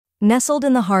Nestled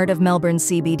in the heart of Melbourne's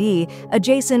CBD,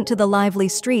 adjacent to the lively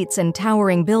streets and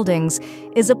towering buildings,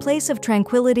 is a place of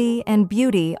tranquility and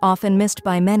beauty often missed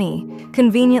by many.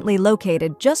 Conveniently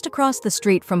located just across the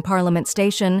street from Parliament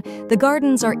Station, the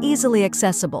gardens are easily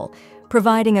accessible,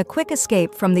 providing a quick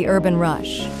escape from the urban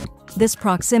rush. This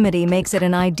proximity makes it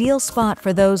an ideal spot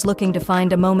for those looking to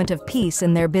find a moment of peace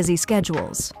in their busy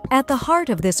schedules. At the heart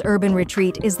of this urban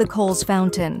retreat is the Coles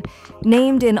Fountain.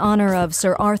 Named in honor of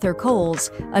Sir Arthur Coles,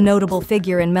 a notable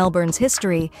figure in Melbourne's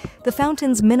history, the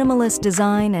fountain's minimalist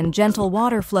design and gentle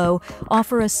water flow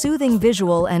offer a soothing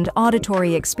visual and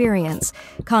auditory experience,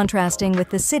 contrasting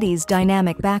with the city's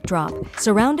dynamic backdrop.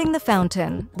 Surrounding the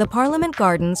fountain, the Parliament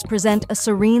Gardens present a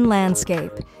serene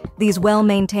landscape. These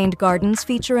well-maintained gardens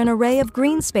feature an array of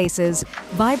green spaces,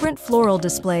 vibrant floral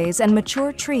displays, and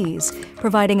mature trees,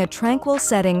 providing a tranquil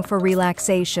setting for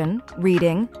relaxation,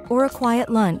 reading, or a quiet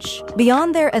lunch.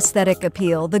 Beyond their aesthetic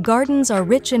appeal, the gardens are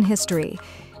rich in history.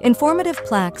 Informative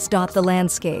plaques dot the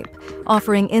landscape,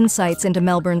 offering insights into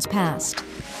Melbourne's past.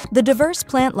 The diverse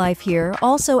plant life here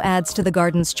also adds to the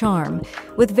garden's charm,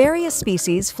 with various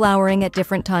species flowering at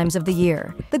different times of the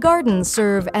year. The gardens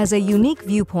serve as a unique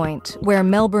viewpoint where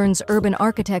Melbourne's urban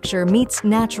architecture meets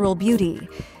natural beauty.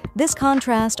 This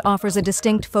contrast offers a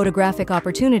distinct photographic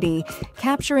opportunity,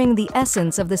 capturing the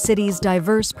essence of the city's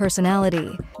diverse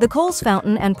personality. The Coles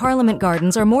Fountain and Parliament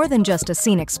Gardens are more than just a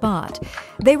scenic spot.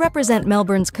 They represent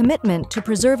Melbourne's commitment to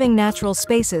preserving natural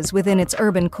spaces within its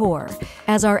urban core.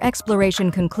 As our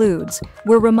exploration concludes,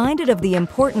 we're reminded of the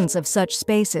importance of such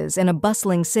spaces in a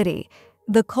bustling city.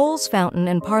 The Coles Fountain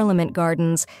and Parliament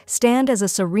Gardens stand as a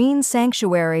serene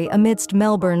sanctuary amidst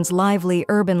Melbourne's lively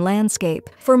urban landscape.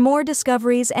 For more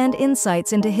discoveries and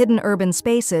insights into hidden urban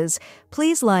spaces,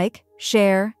 please like,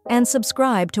 share, and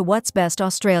subscribe to What's Best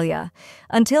Australia.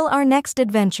 Until our next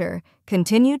adventure,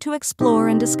 continue to explore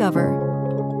and discover.